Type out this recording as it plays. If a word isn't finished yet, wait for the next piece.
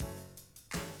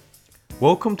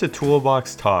Welcome to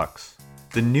Toolbox Talks,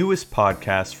 the newest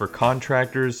podcast for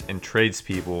contractors and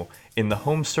tradespeople in the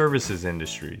home services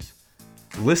industries.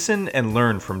 Listen and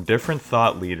learn from different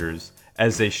thought leaders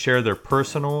as they share their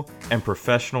personal and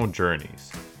professional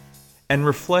journeys, and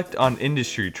reflect on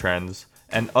industry trends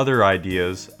and other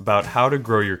ideas about how to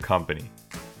grow your company.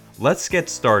 Let's get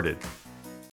started.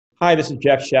 Hi, this is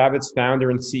Jeff Shavitz, founder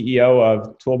and CEO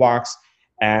of Toolbox,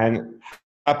 and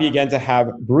happy again to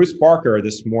have Bruce Barker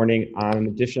this morning on an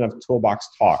edition of Toolbox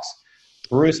Talks.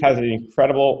 Bruce has an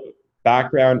incredible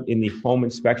background in the home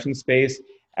inspection space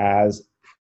as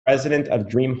president of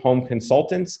Dream Home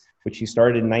Consultants, which he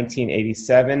started in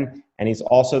 1987, and he's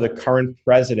also the current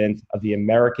president of the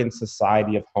American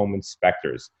Society of Home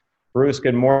Inspectors. Bruce,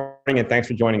 good morning, and thanks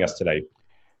for joining us today.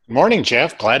 Good morning,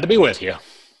 Jeff. Glad to be with you.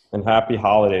 And happy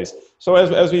holidays. So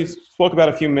as we spoke about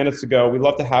a few minutes ago, we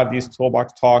love to have these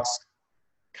Toolbox Talks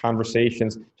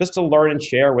conversations just to learn and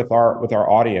share with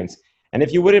our audience. And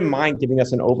if you wouldn't mind giving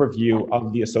us an overview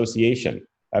of the association,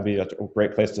 that'd be a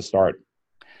great place to start.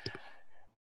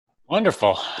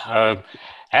 Wonderful.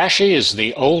 ASHI is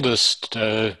the oldest,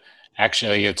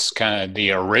 actually it's kind of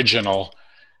the original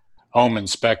home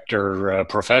inspector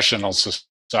professional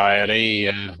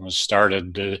society. Was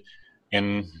started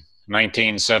in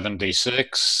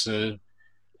 1976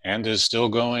 and is still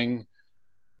going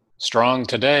strong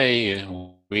today.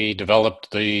 We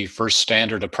developed the first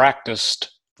standard of practice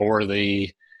for the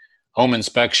home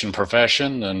inspection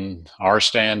profession, and our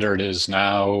standard is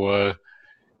now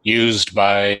used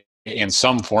in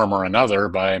some form or another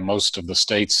by most of the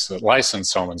states that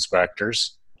license home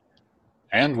inspectors.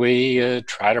 And we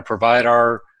try to provide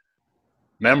our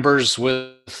members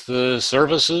with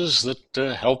services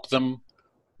that help them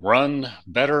run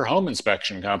better home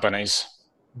inspection companies.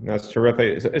 That's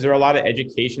terrific. Is there a lot of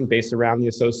education based around the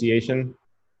association?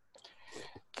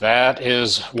 That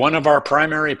is one of our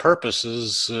primary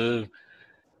purposes.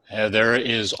 There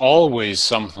is always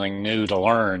something new to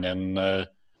learn in the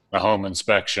home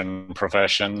inspection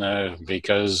profession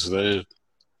because the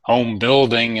home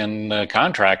building and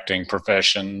contracting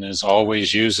profession is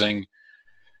always using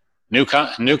new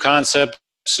concepts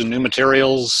and new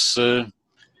materials,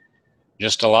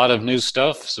 just a lot of new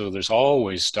stuff. So there's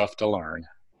always stuff to learn.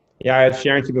 Yeah, I was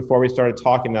sharing to you before we started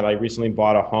talking that I recently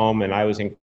bought a home, and I was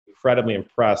incredibly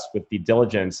impressed with the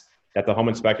diligence that the home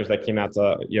inspectors that came out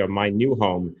to my new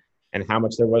home, and how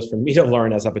much there was for me to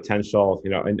learn as a potential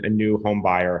a new home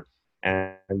buyer,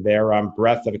 and their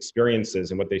breadth of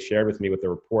experiences and what they shared with me with the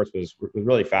reports was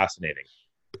really fascinating.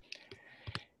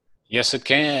 Yes, it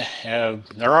can.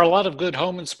 There are a lot of good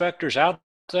home inspectors out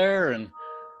there, and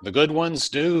the good ones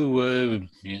do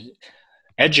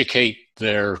educate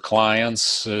their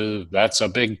clients. That's a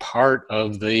big part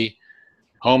of the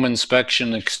home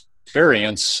inspection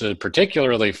experience,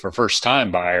 particularly for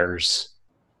first-time buyers.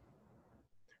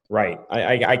 Right.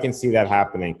 I can see that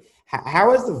happening.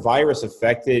 How has the virus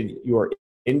affected your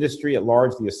industry at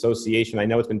large, the association? I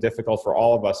know it's been difficult for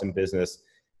all of us in business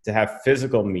to have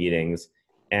physical meetings.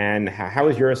 And how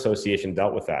has your association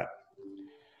dealt with that?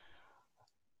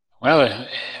 Well,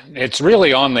 it's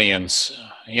really on the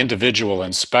individual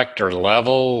inspector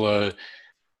level.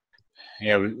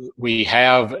 We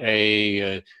have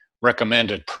a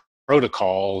recommended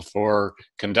protocol for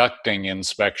conducting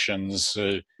inspections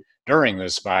during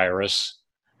this virus.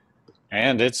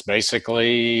 And it's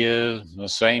basically the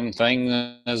same thing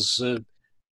as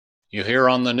you hear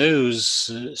on the news.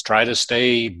 Try to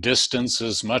stay distance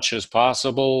as much as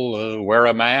possible, wear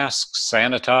a mask,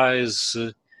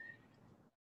 sanitize,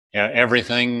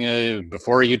 everything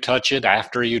before you touch it,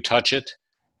 after you touch it.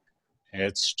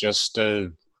 It's just,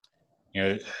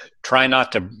 try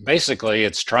not to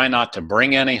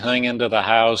bring anything into the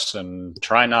house, and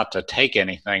try not to take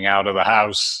anything out of the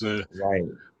house right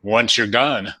once you're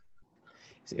done.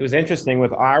 It was interesting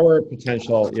with our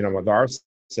potential, with our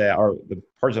sale or the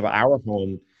purchase of our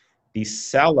home, the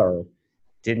seller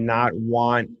did not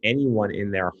want anyone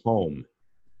in their home.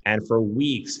 And for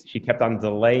weeks, she kept on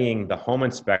delaying the home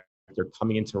inspector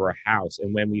coming into her house.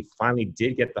 And when we finally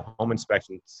did get the home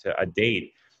inspection to a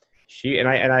date,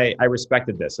 I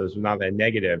respected this. So this was not a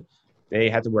negative. They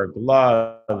had to wear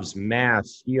gloves,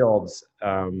 masks, shields.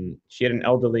 She had an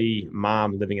elderly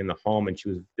mom living in the home, and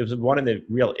it was one of the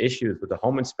real issues with the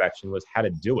home inspection was how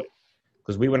to do it,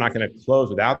 because we were not going to close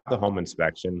without the home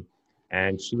inspection.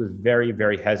 And she was very,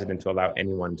 very hesitant to allow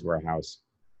anyone to her house.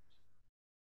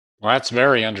 Well, that's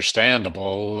very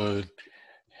understandable.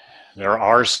 There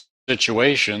are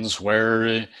situations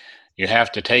where you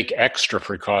have to take extra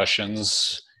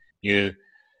precautions. You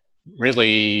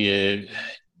really,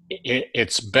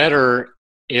 it's better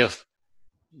if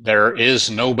there is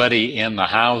nobody in the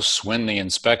house when the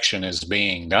inspection is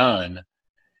being done.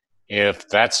 If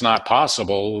that's not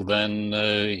possible, then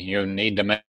you need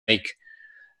to make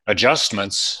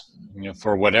adjustments,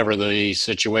 for whatever the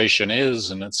situation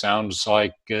is. And it sounds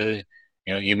like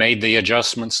you made the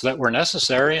adjustments that were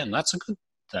necessary, and that's a good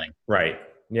thing. Right.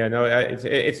 Yeah, no,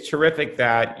 it's terrific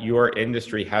that your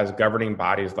industry has governing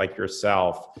bodies like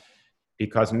yourself,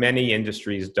 because many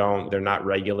industries they're not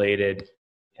regulated.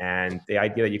 And the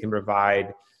idea that you can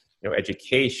provide,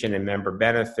 education and member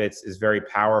benefits is very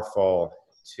powerful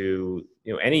to,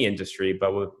 any industry,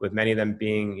 but with many of them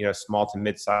being, small to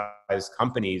mid-sized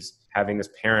companies, having this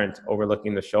parent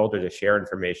overlooking the shoulder to share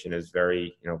information is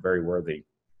very, very worthy.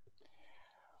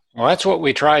 Well, that's what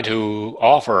we try to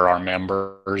offer our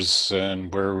members,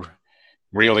 and we're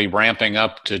really ramping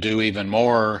up to do even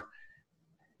more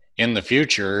in the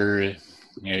future.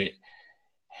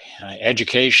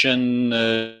 Education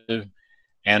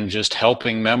and just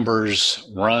helping members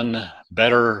run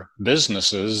better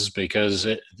businesses, because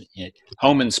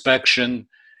home inspection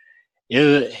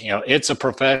is, it's a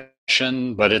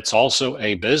profession, but it's also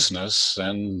a business,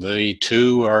 and the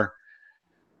two are,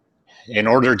 in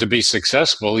order to be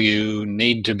successful, you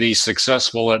need to be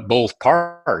successful at both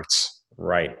parts.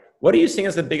 Right. What are you seeing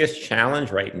as the biggest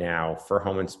challenge right now for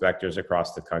home inspectors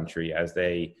across the country as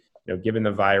they, given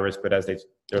the virus, but as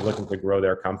they're looking to grow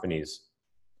their companies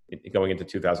going into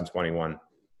 2021?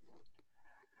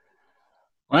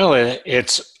 Well,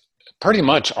 it's pretty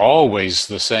much always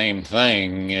the same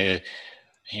thing.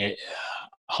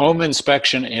 Home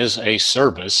inspection is a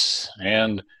service,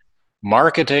 and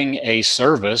marketing a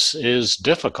service is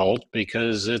difficult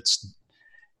because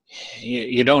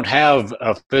you don't have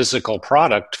a physical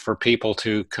product for people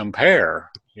to compare.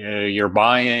 You're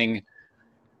buying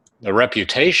the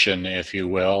reputation, if you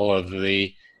will, of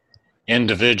the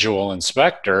individual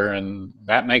inspector, and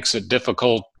that makes it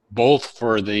difficult both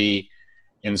for the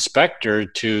inspector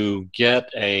to get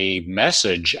a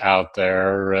message out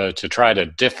there to try to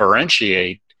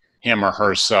differentiate him or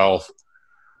herself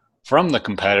from the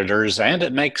competitors, and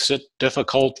it makes it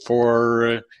difficult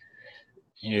for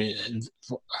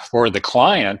the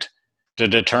client to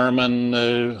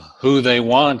determine who they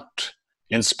want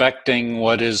inspecting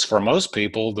what is, for most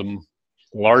people, the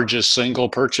largest single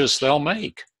purchase they'll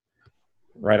make.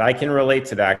 Right. I can relate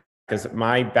to that because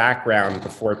my background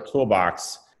before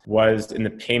Toolbox was in the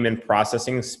payment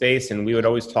processing space, and we would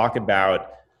always talk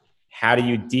about how do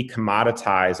you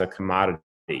decommoditize a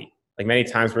commodity. Like many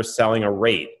times we're selling a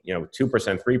rate, 2%,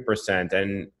 3%,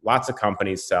 and lots of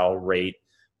companies sell rate,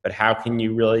 but how can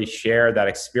you really share that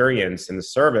experience and the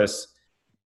service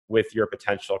with your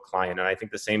potential client? And I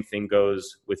think the same thing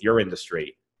goes with your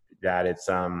industry, that it's,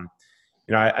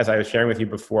 as I was sharing with you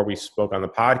before we spoke on the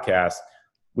podcast,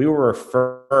 we were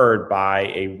referred by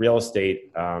a real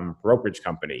estate brokerage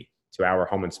company to our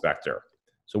home inspector.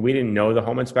 So we didn't know the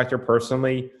home inspector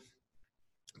personally,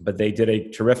 but they did a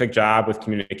terrific job with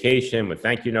communication, with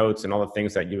thank you notes and all the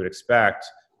things that you would expect,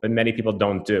 but many people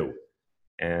don't do.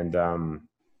 And,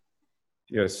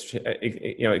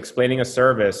 explaining a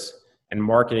service and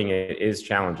marketing it is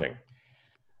challenging.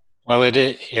 Well, it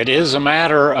is a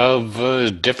matter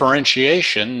of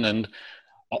differentiation, and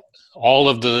all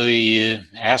of the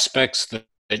aspects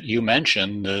that you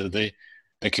mentioned, the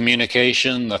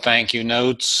communication, the thank you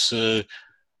notes,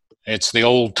 it's the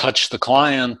old touch the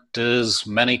client as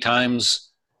many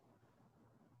times,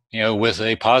 with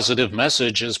a positive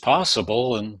message as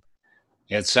possible. And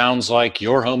it sounds like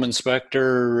your home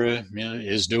inspector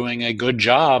is doing a good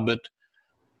job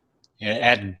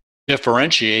at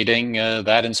differentiating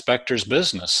that inspector's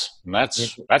business. And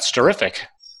that's terrific.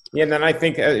 Yeah, and then I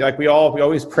think we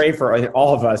always pray for,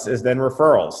 all of us, is then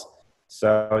referrals.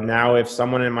 So now if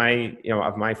someone in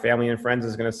of my family and friends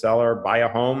is going to sell or buy a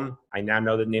home, I now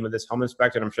know the name of this home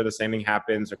inspector. And I'm sure the same thing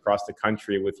happens across the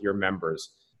country with your members,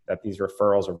 that these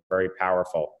referrals are very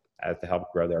powerful to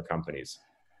help grow their companies.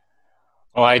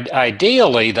 Well,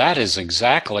 ideally, that is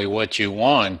exactly what you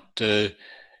want.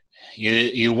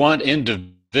 You want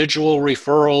individual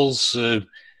referrals.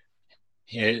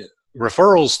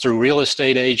 Referrals through real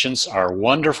estate agents are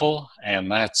wonderful, and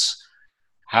that's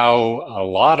how a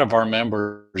lot of our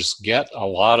members get a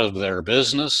lot of their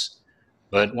business.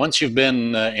 But once you've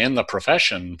been in the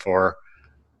profession for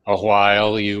a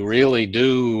while, you really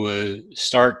do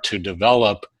start to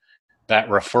develop that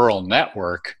referral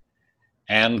network,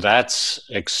 and that's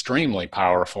extremely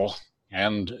powerful.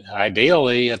 And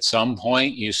ideally, at some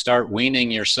point, you start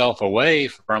weaning yourself away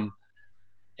from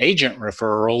agent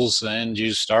referrals, and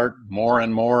you start more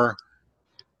and more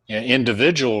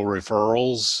individual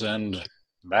referrals, and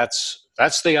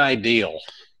that's the ideal.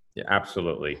 Yeah,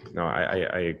 absolutely. No,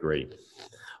 I agree.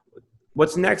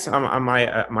 What's next on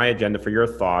my agenda for your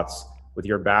thoughts with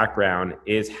your background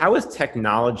is how is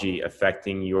technology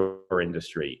affecting your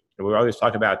industry? We always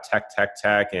talk about tech,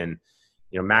 and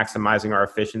maximizing our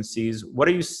efficiencies. What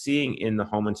are you seeing in the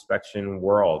home inspection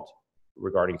world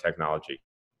regarding technology?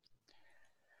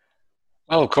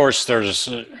 Well, of course, there's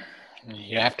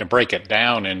you have to break it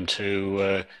down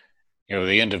into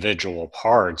the individual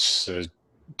parts.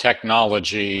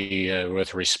 Technology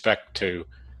with respect to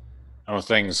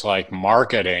things like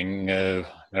marketing.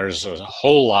 There's a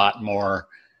whole lot more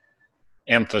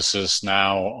emphasis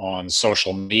now on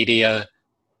social media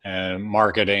and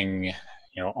marketing,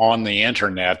 on the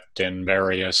internet in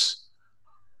various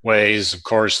ways. Of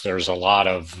course, there's a lot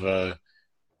of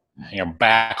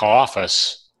back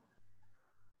office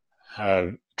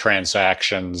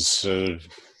transactions,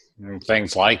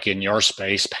 things like in your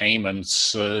space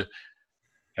payments,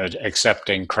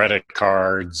 accepting credit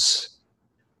cards,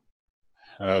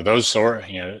 those sort,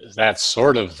 that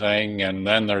sort of thing. And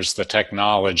then there's the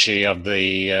technology of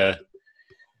the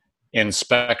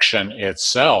inspection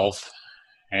itself,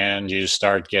 and you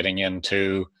start getting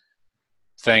into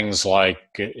things like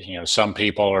some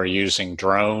people are using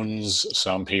drones,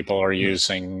 some people are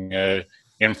using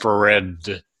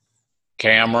infrared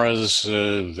cameras.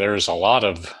 There's a lot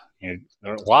of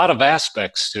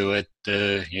aspects to it.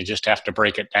 You just have to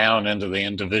break it down into the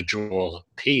individual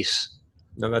piece.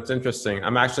 No, that's interesting.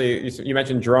 I'm actually, you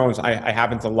mentioned drones. I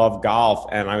happen to love golf,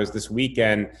 and I was this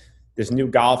weekend, this new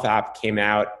golf app came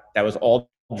out that was all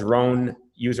drone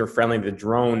user friendly. The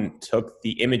drone took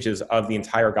the images of the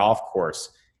entire golf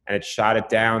course and it shot it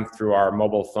down through our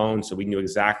mobile phone. So we knew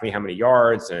exactly how many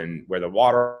yards and where the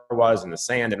water was and the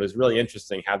sand. And it was really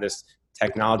interesting how this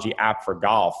technology app for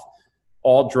golf,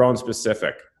 all drone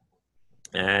specific.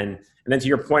 And then to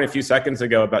your point a few seconds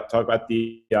ago about talk about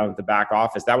the back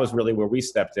office, that was really where we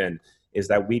stepped in, is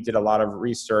that we did a lot of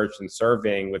research and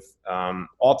surveying with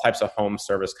all types of home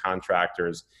service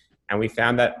contractors. And we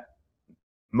found that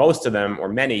most of them, or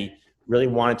many, really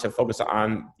wanted to focus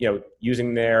on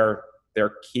using their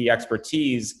key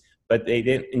expertise, but they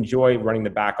didn't enjoy running the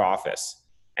back office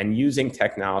and using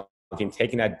technology and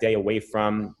taking that day away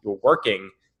from your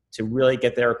working to really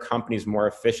get their companies more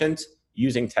efficient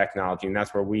using technology. And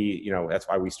that's where that's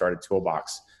why we started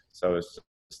Toolbox. So it's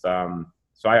just, so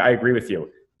I agree with you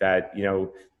that,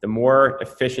 the more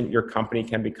efficient your company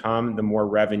can become, the more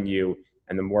revenue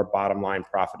and the more bottom line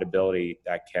profitability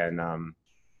that can,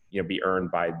 be earned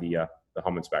by the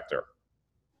home inspector.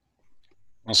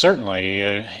 Well, certainly,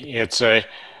 it's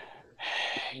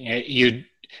you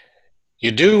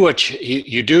do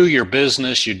you do your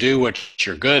business, you do what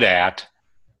you're good at,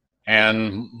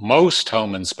 and most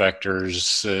home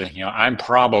inspectors, I'm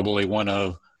probably one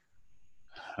of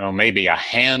maybe a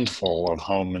handful of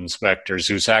home inspectors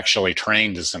who's actually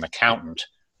trained as an accountant.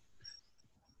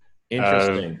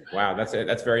 Interesting. Wow,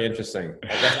 that's very interesting.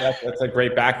 That's a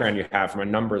great background you have from a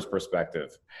numbers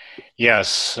perspective.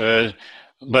 Yes,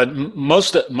 but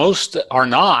most are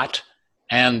not,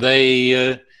 and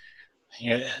they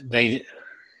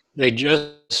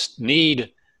just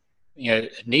need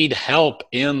help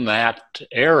in that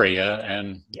area.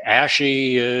 And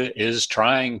ASHI is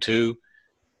trying to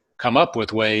come up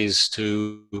with ways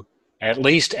to at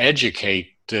least educate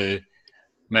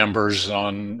members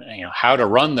on how to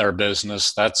run their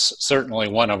business. That's certainly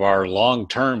one of our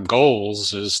long-term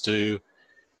goals, is to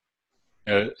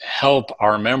help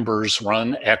our members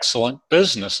run excellent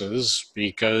businesses,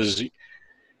 because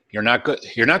you're not going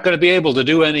to be able to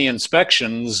do any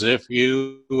inspections if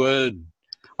you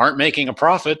aren't making a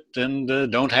profit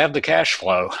and don't have the cash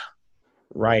flow.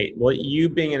 Right. Well, you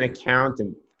being an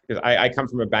accountant, because I come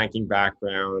from a banking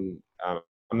background.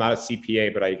 I'm not a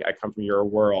CPA, but I come from your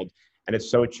world. And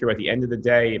it's so true. At the end of the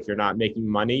day, if you're not making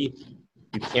money,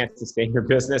 you can't sustain your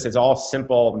business. It's all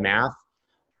simple math.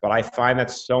 But I find that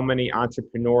so many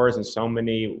entrepreneurs and so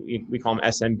many, we call them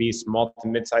SMBs, small to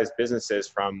mid-sized businesses,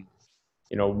 from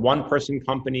one person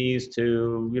companies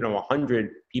to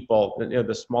 100 people,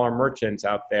 the smaller merchants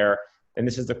out there. And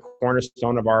this is the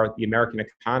cornerstone of the American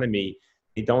economy.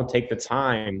 They don't take the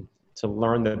time to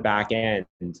learn the back end,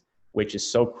 which is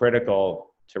so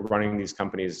critical to running these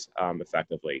companies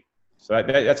effectively. So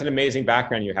that's an amazing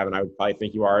background you have, and I would probably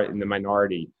think you are in the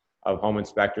minority of home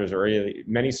inspectors, or really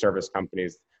many service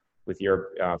companies, with your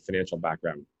financial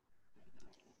background.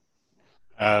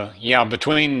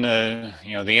 Between the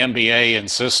MBA in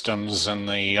systems and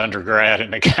the undergrad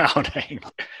in accounting,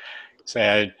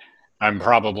 I'm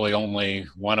probably only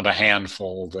one of a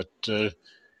handful that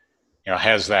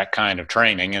has that kind of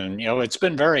training, and it's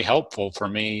been very helpful for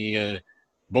me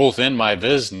both in my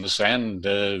business and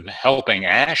helping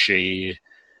ASHI,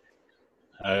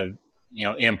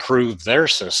 improve their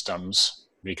systems,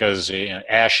 because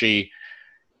ASHI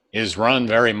is run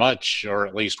very much, or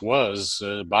at least was,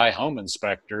 by home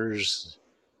inspectors,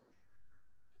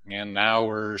 and now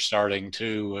we're starting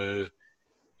to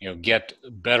get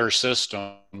better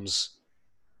systems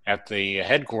at the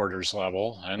headquarters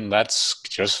level, and that's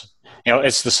just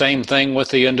it's the same thing with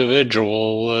the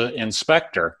individual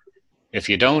inspector. If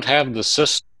you don't have the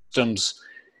systems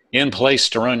in place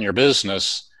to run your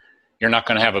business, you're not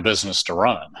going to have a business to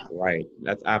run. Right.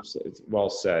 That's absolutely well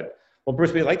said. Well,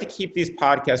 Bruce, we like to keep these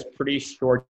podcasts pretty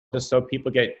short just so people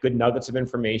get good nuggets of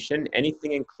information.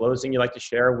 Anything in closing you'd like to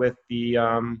share with the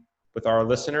with our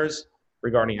listeners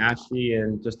regarding ASHI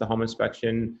and just the home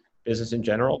inspection business in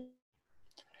general?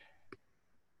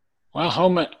 Well,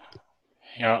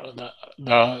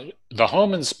 the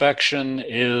home inspection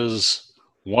is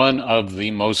one of the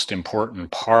most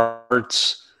important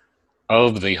parts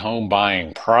of the home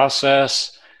buying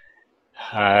process.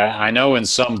 I know in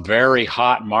some very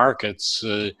hot markets,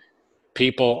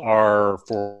 people are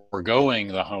foregoing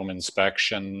the home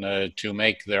inspection to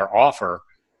make their offer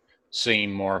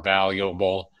seem more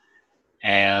valuable.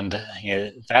 And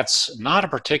that's not a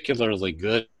particularly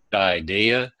good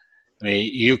idea. I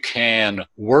mean, you can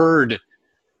word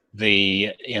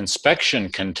the inspection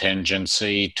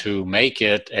contingency to make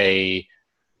it a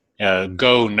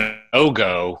go, no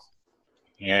go.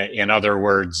 In other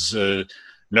words,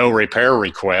 no repair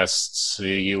requests.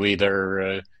 You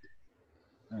either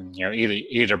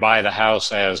buy the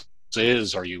house as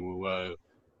is, or you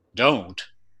don't.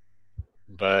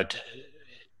 But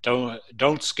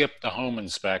don't skip the home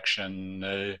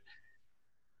inspection.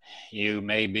 You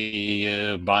may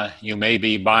be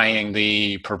buying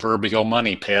the proverbial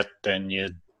money pit, and you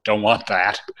don't want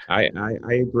that. I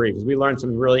agree, because we learned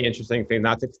some really interesting things.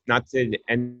 Not to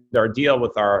end our deal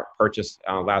with our purchase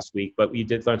last week, but we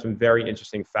did learn some very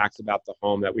interesting facts about the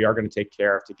home that we are going to take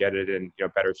care of to get it in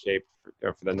better shape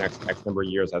for the next X number of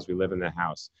years as we live in the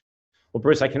house. Well,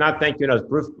 Bruce, I cannot thank you enough.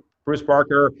 Bruce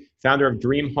Barker, founder of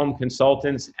Dream Home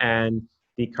Consultants and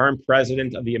the current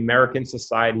president of the American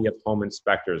Society of Home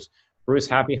Inspectors. Bruce,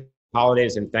 happy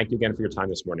holidays, and thank you again for your time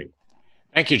this morning.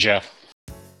 Thank you, Jeff.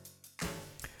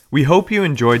 We hope you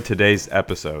enjoyed today's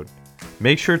episode.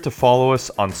 Make sure to follow us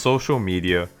on social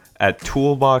media at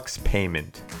Toolbox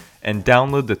Payment and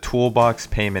download the Toolbox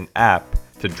Payment app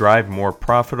to drive more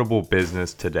profitable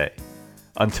business today.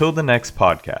 Until the next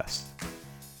podcast.